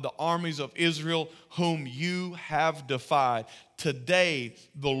God of the armies of Israel, whom you have defied. Today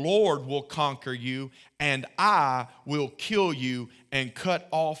the Lord will conquer you, and I will kill you and cut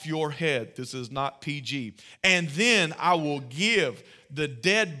off your head. This is not PG. And then I will give the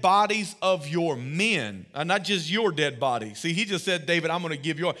dead bodies of your men, not just your dead body. See, he just said, David, I'm going to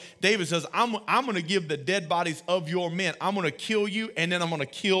give your. David says, I'm going to give the dead bodies of your men. I'm going to kill you, and then I'm going to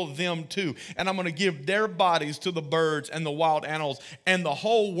kill them too. And I'm going to give their bodies to the birds and the wild animals. And the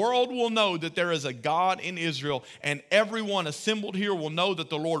whole world will know that there is a God in Israel, and everyone assembled here will know that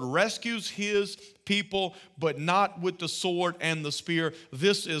the Lord rescues his people, but not with the sword and the spear.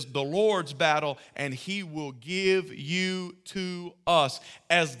 This is the Lord's battle, and he will give you to us.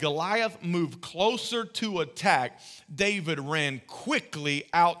 As Goliath moved closer to attack, David ran quickly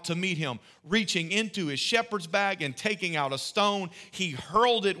out to meet him. Reaching into his shepherd's bag and taking out a stone, he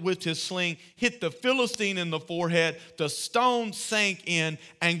hurled it with his sling, hit the Philistine in the forehead. The stone sank in,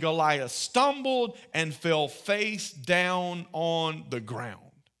 and Goliath stumbled and fell face down on the ground.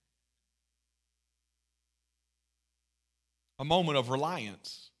 A moment of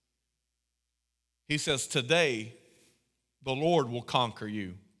reliance. He says, today the Lord will conquer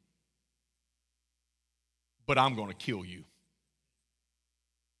you, but I'm going to kill you.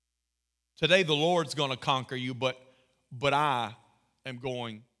 Today the Lord's going to conquer you, but I am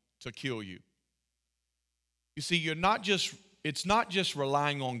going to kill you. You see, it's not just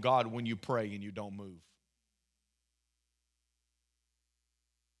relying on God when you pray and you don't move.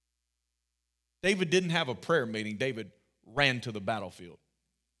 David didn't have a prayer meeting. David ran to the battlefield.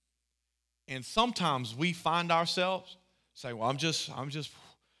 And sometimes we find ourselves saying, well, I'm just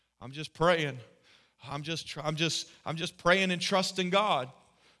praying. I'm just praying and trusting God.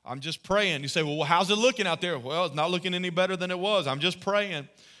 I'm just praying. You say, well, how's it looking out there? Well, it's not looking any better than it was. I'm just praying.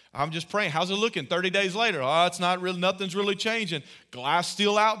 How's it looking 30 days later? Oh, it's not really, nothing's really changing. Goliath's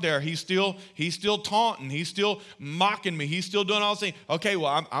still out there. He's still taunting. He's still mocking me. He's still doing all these things. Okay,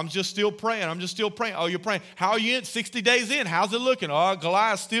 well, I'm just still praying. I'm just still praying. Oh, you're praying. How are you in? 60 days in. How's it looking? Oh,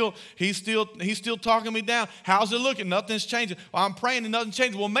 Goliath's he's still talking me down. How's it looking? Nothing's changing. Well, I'm praying and nothing's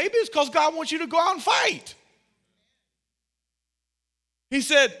changing. Well, maybe it's because God wants you to go out and fight. He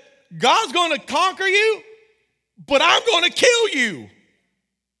said, God's going to conquer you, but I'm going to kill you.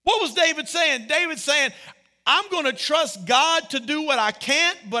 What was David saying? David's saying, I'm going to trust God to do what I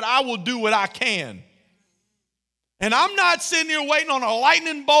can't, but I will do what I can. And I'm not sitting here waiting on a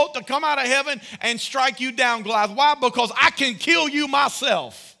lightning bolt to come out of heaven and strike you down, Goliath. Why? Because I can kill you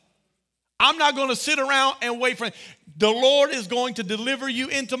myself. I'm not going to sit around and wait for it. The Lord is going to deliver you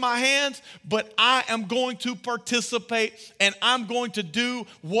into my hands, but I am going to participate and I'm going to do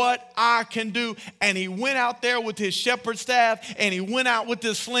what I can do. And he went out there with his shepherd's staff, and he went out with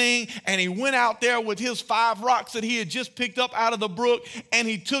his sling, and he went out there with his 5 rocks that he had just picked up out of the brook, and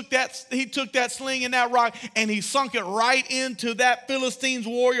he took that sling and that rock and he sunk it right into that Philistine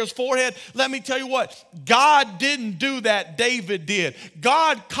warrior's forehead. Let me tell you what, God didn't do that, David did.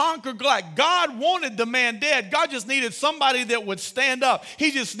 God conquered Goliath. God wanted the man dead. God just needed somebody that would stand up. He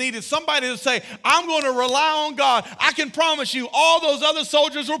just needed somebody to say, I'm going to rely on God. I can promise you, all those other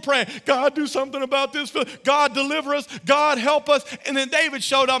soldiers were praying, God, do something about this. God, deliver us. God, help us. And then David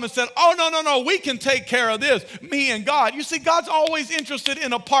showed up and said, oh, no, we can take care of this, me and God. You see, God's always interested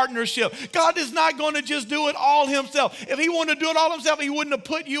in a partnership. God is not going to just do it all himself. If he wanted to do it all himself, he wouldn't have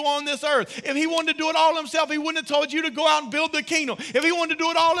put you on this earth. If he wanted to do it all himself, he wouldn't have told you to go out and build the kingdom. If he wanted to do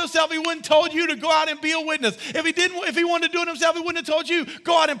it all himself, he wouldn't have told you to go out and be a witness. If he wanted to do it himself, he wouldn't have told you,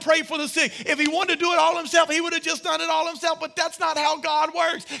 go out and pray for the sick. If he wanted to do it all himself, he would have just done it all himself. But that's not how God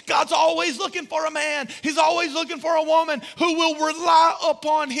works. God's always looking for a man. He's always looking for a woman who will rely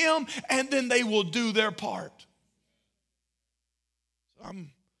upon him, and then they will do their part. So I'm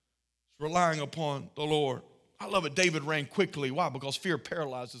relying upon the Lord. I love it. David ran quickly. Why? Because fear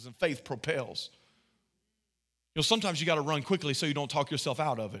paralyzes and faith propels. Sometimes you got to run quickly so you don't talk yourself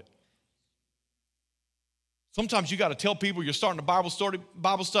out of it. Sometimes you got to tell people you're starting a Bible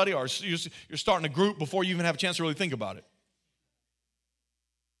study, or you're starting a group before you even have a chance to really think about it.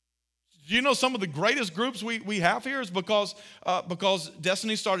 Do you know some of the greatest groups we have here is because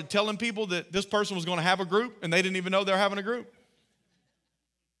Destiny started telling people that this person was going to have a group and they didn't even know they were having a group?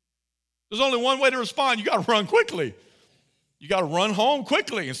 There's only one way to respond. You got to run quickly. You got to run home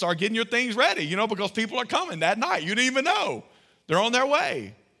quickly and start getting your things ready, because people are coming that night. You didn't even know. They're on their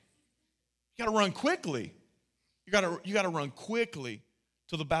way. You got to run quickly. You got to run quickly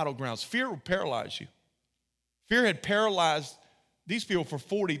to the battlegrounds. Fear will paralyze you. Fear had paralyzed these people for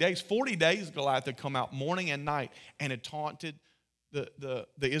 40 days. 40 days Goliath had come out morning and night and had taunted the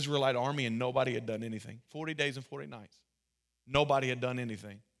Israelite army, and nobody had done anything. 40 days and 40 nights. Nobody had done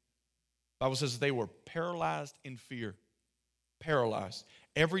anything. The Bible says they were paralyzed in fear. Paralyzed.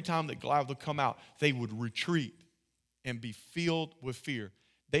 Every time that Goliath would come out, they would retreat and be filled with fear.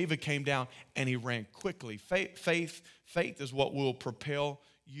 David came down and he ran quickly. Faith is what will propel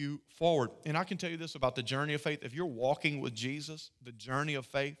you forward. And I can tell you this about the journey of faith. If you're walking with Jesus, the journey of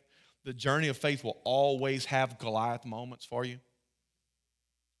faith will always have Goliath moments for you.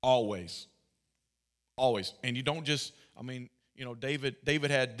 Always. Always. And you don't just,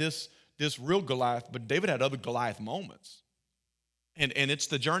 David had this real Goliath, but David had other Goliath moments. And it's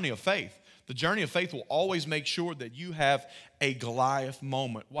the journey of faith. The journey of faith will always make sure that you have a Goliath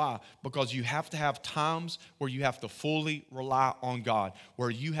moment. Why? Because you have to have times where you have to fully rely on God, where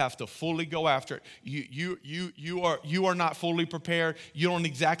you have to fully go after it. You are not fully prepared. You don't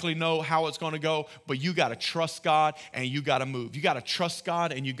exactly know how it's going to go, but you got to trust God and you got to move. You got to trust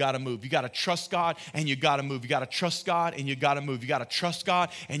God and you got to move. You got to trust God and you got to move. You got to trust God and you got to move. You got to trust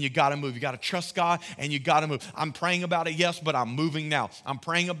God and you got to move. You got to trust God and you got to move. I'm praying about it, yes, but I'm moving now. I'm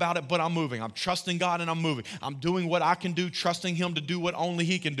praying about it, but I'm moving. I'm trusting God and I'm moving. I'm doing what I can do, trusting Him to do what only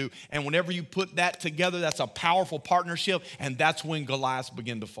He can do. And whenever you put that together, that's a powerful partnership, and that's when Goliaths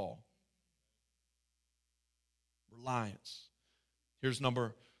begin to fall. Reliance. Here's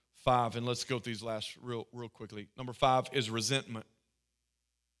number 5, and let's go through these last real quickly. Number 5 is resentment.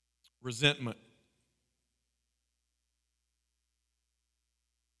 Resentment.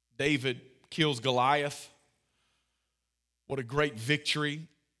 David kills Goliath. What a great victory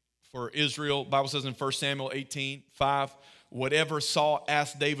for Israel. The Bible says in 1 Samuel 18:5, whatever Saul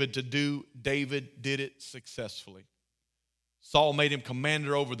asked David to do, David did it successfully. Saul made him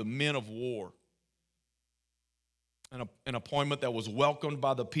commander over the men of war. An appointment that was welcomed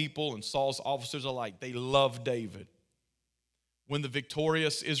by the people and Saul's officers alike. They loved David. When the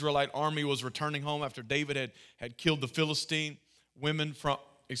victorious Israelite army was returning home after David had killed the Philistine, when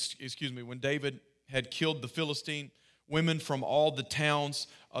David had killed the Philistine, women from all the towns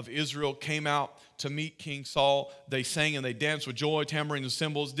of Israel came out to meet King Saul. They sang and they danced with joy, tambourines and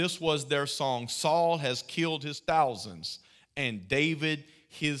cymbals. This was their song. Saul has killed his thousands and David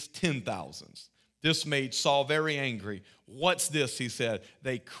his 10,000s. This made Saul very angry. What's this, he said.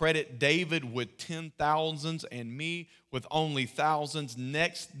 They credit David with 10,000s and me with only thousands.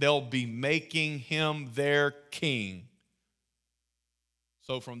 Next, they'll be making him their king.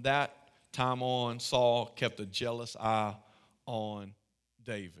 So from that time on, Saul kept a jealous eye on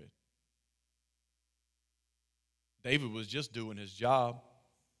David. David was just doing his job.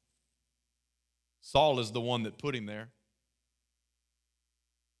 Saul is the one that put him there.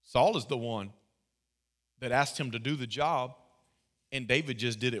 Saul is the one that asked him to do the job, and David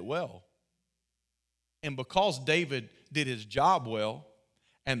just did it well. And because David did his job well,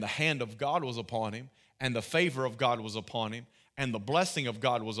 and the hand of God was upon him, and the favor of God was upon him, and the blessing of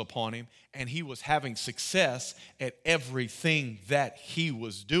God was upon him, and he was having success at everything that he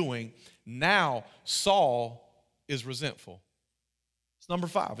was doing, now Saul is resentful. It's number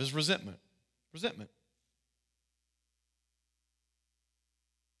 5, is resentment. Resentment.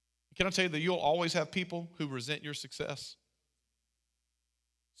 Can I tell you that you'll always have people who resent your success?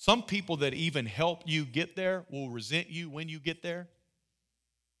 Some people that even help you get there will resent you when you get there.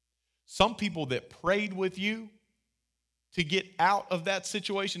 Some people that prayed with you to get out of that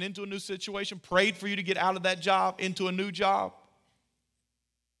situation into a new situation, prayed for you to get out of that job into a new job.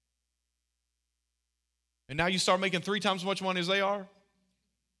 And now you start making 3 times as much money as they are.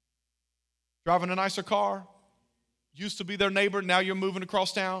 Driving a nicer car. Used to be their neighbor, now you're moving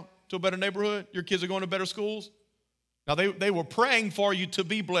across town to a better neighborhood. Your kids are going to better schools. Now they were praying for you to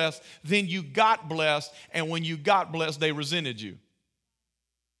be blessed. Then you got blessed, and when you got blessed, they resented you.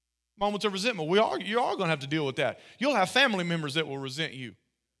 Moments of resentment. You're all going to have to deal with that. You'll have family members that will resent you.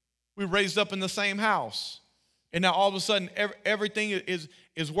 We raised up in the same house. And now all of a sudden, everything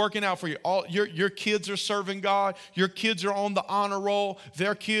is working out for you. All your kids are serving God. Your kids are on the honor roll.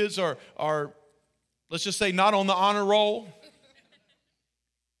 Their kids are let's just say, not on the honor roll.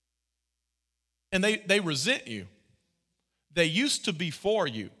 And they resent you. They used to be for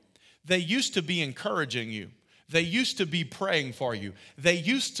you. They used to be encouraging you. They used to be praying for you. They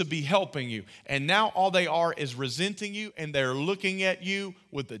used to be helping you. And now all they are is resenting you, and they're looking at you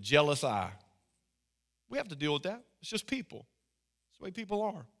with a jealous eye. We have to deal with that. It's just people. It's the way people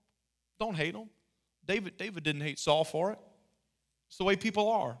are. Don't hate them. David didn't hate Saul for it. It's the way people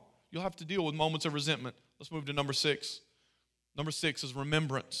are. You'll have to deal with moments of resentment. Let's move to number 6. Number 6 is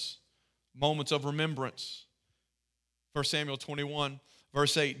remembrance. Moments of remembrance. 1 Samuel 21,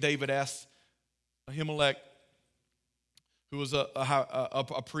 verse 8, David asked Ahimelech, who was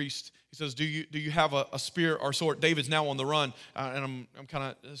a priest. He says, do you have a spear or sword? David's now on the run, and I'm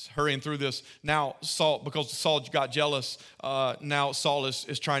kind of hurrying through this. Now Saul, because Saul got jealous, now Saul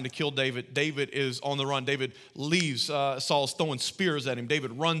is trying to kill David. David is on the run. David leaves. Saul's throwing spears at him.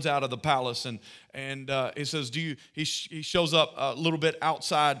 David runs out of the palace, and he says, he shows up a little bit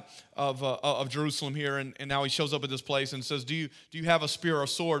outside of Jerusalem here, and now he shows up at this place and says, do you have a spear or a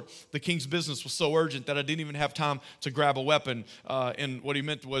sword? The king's business was so urgent that I didn't even have time to grab a weapon. And what he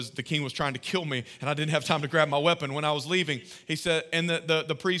meant was the king was trying to kill me, and I didn't have time to grab my weapon when I was leaving. He said, and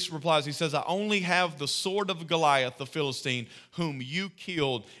the priest replies, he says, I only have the sword of Goliath, the Philistine, whom you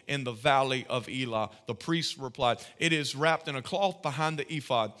killed in the valley of Elah. The priest replied, it is wrapped in a cloth behind the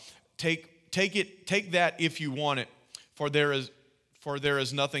ephod. Take that if you want it, for there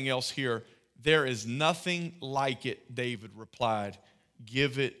is nothing else here. There is nothing like it, David replied.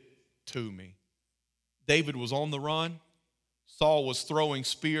 Give it to me. David was on the run. Saul was throwing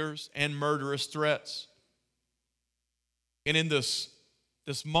spears and murderous threats. And in this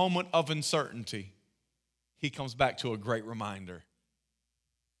moment of uncertainty, he comes back to a great reminder.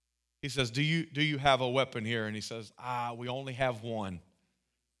 He says, do you have a weapon here? And he says, we only have one.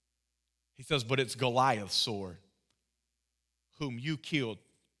 He says, but it's Goliath's sword, whom you killed,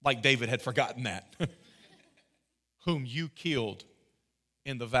 like David had forgotten that, whom you killed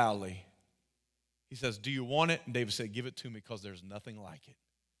in the valley. He says, do you want it? And David said, give it to me, because there's nothing like it.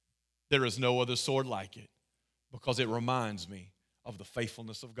 There is no other sword like it, because it reminds me of the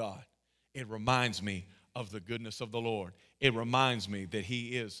faithfulness of God. It reminds me of the goodness of the Lord. It reminds me that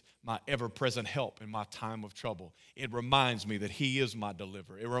he is my ever-present help in my time of trouble. It reminds me that he is my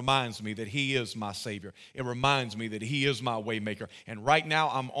deliverer. It reminds me that he is my Savior. It reminds me that he is my way maker. And right now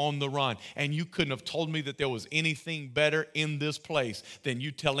I'm on the run, and you couldn't have told me that there was anything better in this place than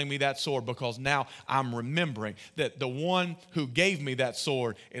you telling me that sword, because now I'm remembering that the one who gave me that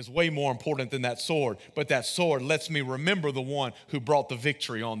sword is way more important than that sword, but that sword lets me remember the one who brought the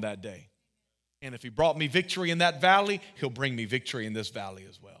victory on that day. And if he brought me victory in that valley, he'll bring me victory in this valley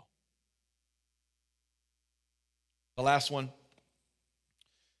as well. The last one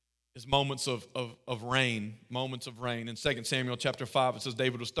is moments of rain, moments of rain. In 2 Samuel chapter 5, it says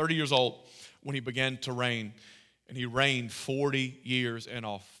David was 30 years old when he began to reign, and he reigned 40 years and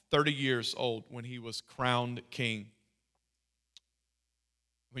off. 30 years old when he was crowned king.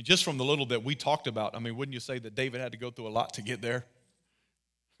 I mean, just from the little that we talked about, I mean, wouldn't you say that David had to go through a lot to get there?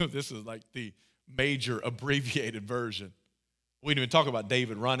 This is like the major abbreviated version. We didn't even talk about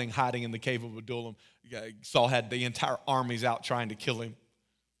David running, hiding in the cave of Adullam. Saul had the entire armies out trying to kill him.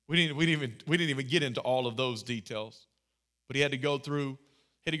 We didn't even get into all of those details. But he had to go through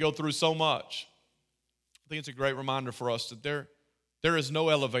so much. I think it's a great reminder for us that there is no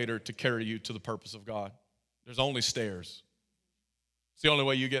elevator to carry you to the purpose of God. There's only stairs. It's the only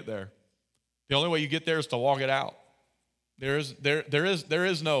way you get there. The only way you get there is to walk it out. There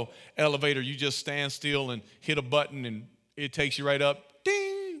is no elevator. You just stand still and hit a button and it takes you right up,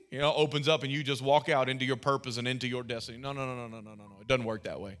 ding, opens up, and you just walk out into your purpose and into your destiny. No. It doesn't work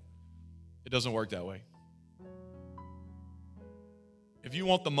that way. It doesn't work that way. If you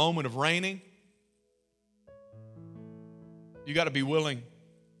want the moment of reigning, you got to be willing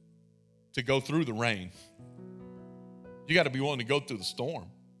to go through the rain. You got to be willing to go through the storm.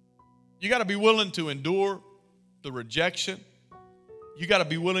 You got to be willing to endure the rejection. You got to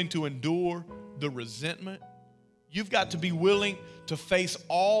be willing to endure the resentment. You've got to be willing to face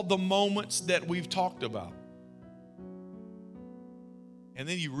all the moments that we've talked about. And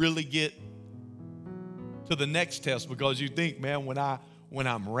then you really get to the next test, because you think, man, when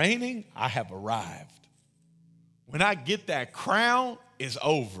I'm reigning, I have arrived. When I get that crown, it's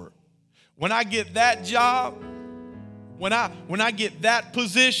over. When I get that job, when I get that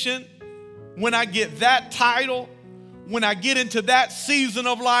position, when I get that title, when I get into that season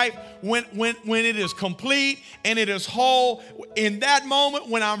of life, when it is complete and it is whole, in that moment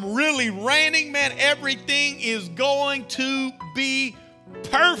when I'm really reigning, man, everything is going to be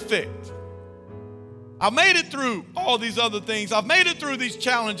perfect. I've made it through all these other things. I've made it through these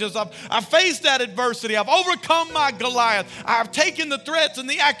challenges. I've faced that adversity. I've overcome my Goliath. I've taken the threats and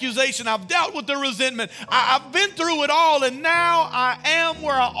the accusation. I've dealt with the resentment. I've been through it all, and now I am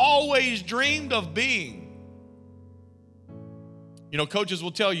where I always dreamed of being. You know, coaches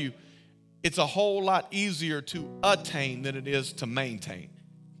will tell you it's a whole lot easier to attain than it is to maintain.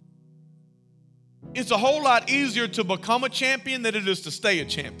 It's a whole lot easier to become a champion than it is to stay a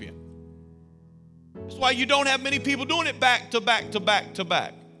champion. That's why you don't have many people doing it back to back to back to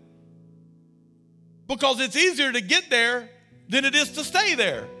back. Because it's easier to get there than it is to stay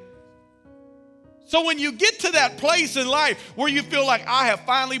there. So when you get to that place in life where you feel like I have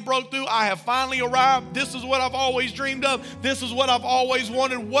finally broke through, I have finally arrived, this is what I've always dreamed of, this is what I've always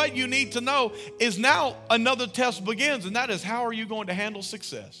wanted, what you need to know is now another test begins, and that is, how are you going to handle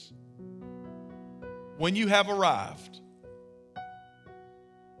success when you have arrived?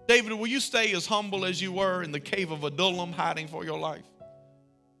 David, will you stay as humble as you were in the cave of Adullam, hiding for your life?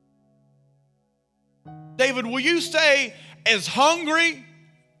 David, will you stay as hungry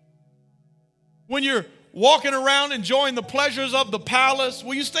when you're walking around enjoying the pleasures of the palace?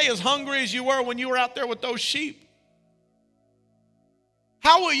 Will you stay as hungry as you were when you were out there with those sheep?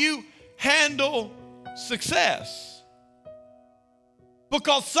 How will you handle success?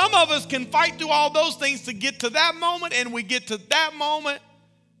 Because some of us can fight through all those things to get to that moment, and we get to that moment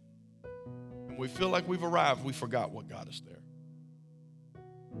and we feel like we've arrived. We forgot what got us there.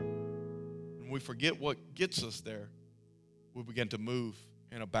 And we forget what gets us there. We begin to move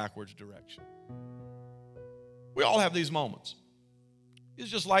in a backwards direction. We all have these moments. It's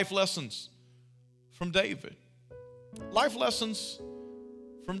just life lessons from David. Life lessons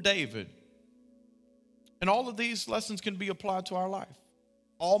from David. And all of these lessons can be applied to our life.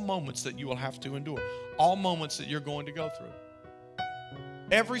 All moments that you will have to endure. All moments that you're going to go through.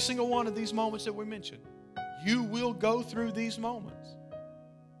 Every single one of these moments that we mentioned, you will go through these moments.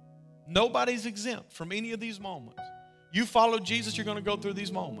 Nobody's exempt from any of these moments. You follow Jesus, you're going to go through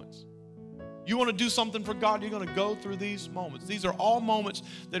these moments. You want to do something for God, you're going to go through these moments. These are all moments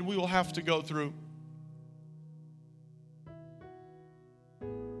that we will have to go through.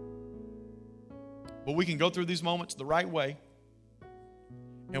 But we can go through these moments the right way,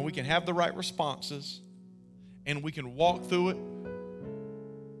 and we can have the right responses, and we can walk through it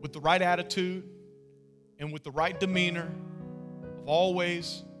with the right attitude and with the right demeanor of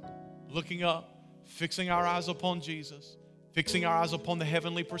always looking up, fixing our eyes upon Jesus, fixing our eyes upon the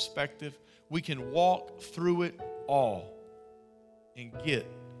heavenly perspective. We can walk through it all and get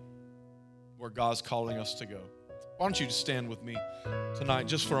where God's calling us to go. Why don't you just stand with me tonight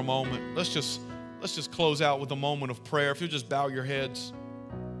just for a moment? Let's just close out with a moment of prayer. If you'll just bow your heads.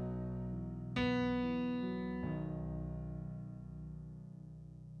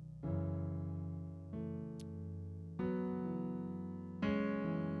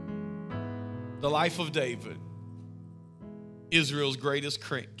 The life of David, Israel's greatest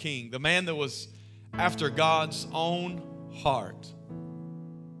king, the man that was after God's own heart.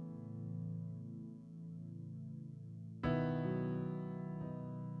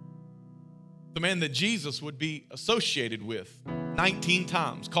 The man that Jesus would be associated with 19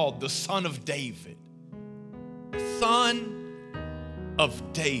 times, called the Son of David. Son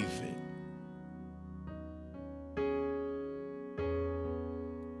of David.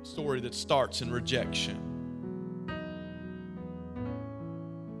 Story that starts in rejection.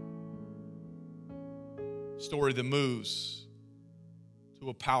 Story that moves to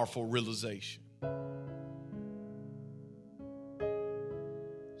a powerful realization.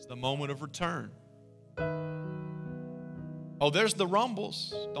 It's the moment of return. Oh, there's the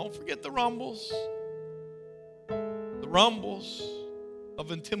rumbles. Don't forget the rumbles. The rumbles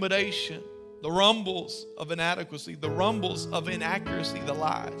of intimidation. The rumbles of inadequacy, the rumbles of inaccuracy, the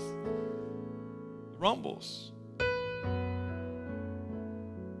lies. The rumbles.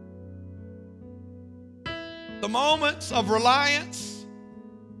 The moments of reliance.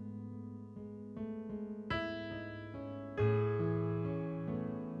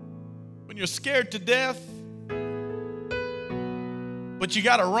 When you're scared to death, but you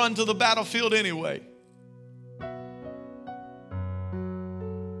got to run to the battlefield anyway.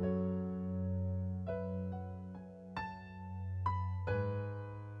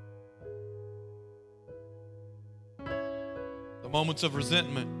 Moments of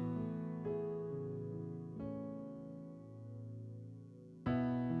resentment.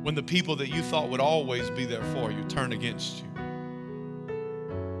 When the people that you thought would always be there for you turn against you.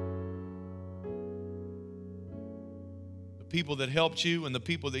 The people that helped you and the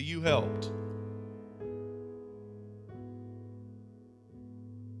people that you helped.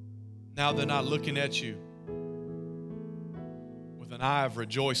 Now they're not looking at you with an eye of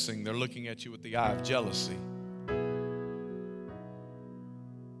rejoicing. They're looking at you with the eye of jealousy.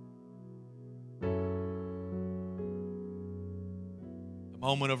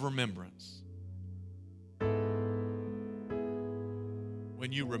 Moment of remembrance.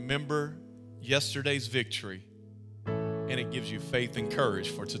 When you remember yesterday's victory and it gives you faith and courage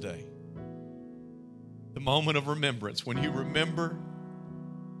for today. The moment of remembrance, when you remember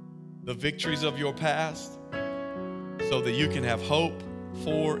the victories of your past so that you can have hope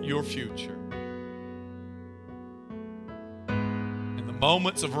for your future. In the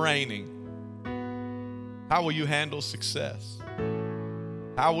moments of reigning, how will you handle success?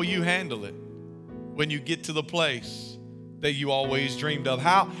 How will you handle it when you get to the place that you always dreamed of?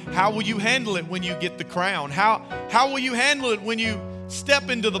 How will you handle it when you get the crown? How will you handle it when you step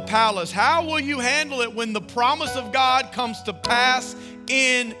into the palace? How will you handle it when the promise of God comes to pass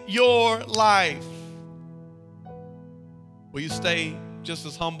in your life? Will you stay just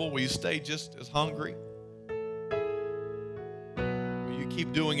as humble? Will you stay just as hungry? Will you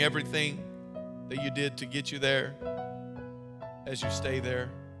keep doing everything that you did to get you there as you stay there?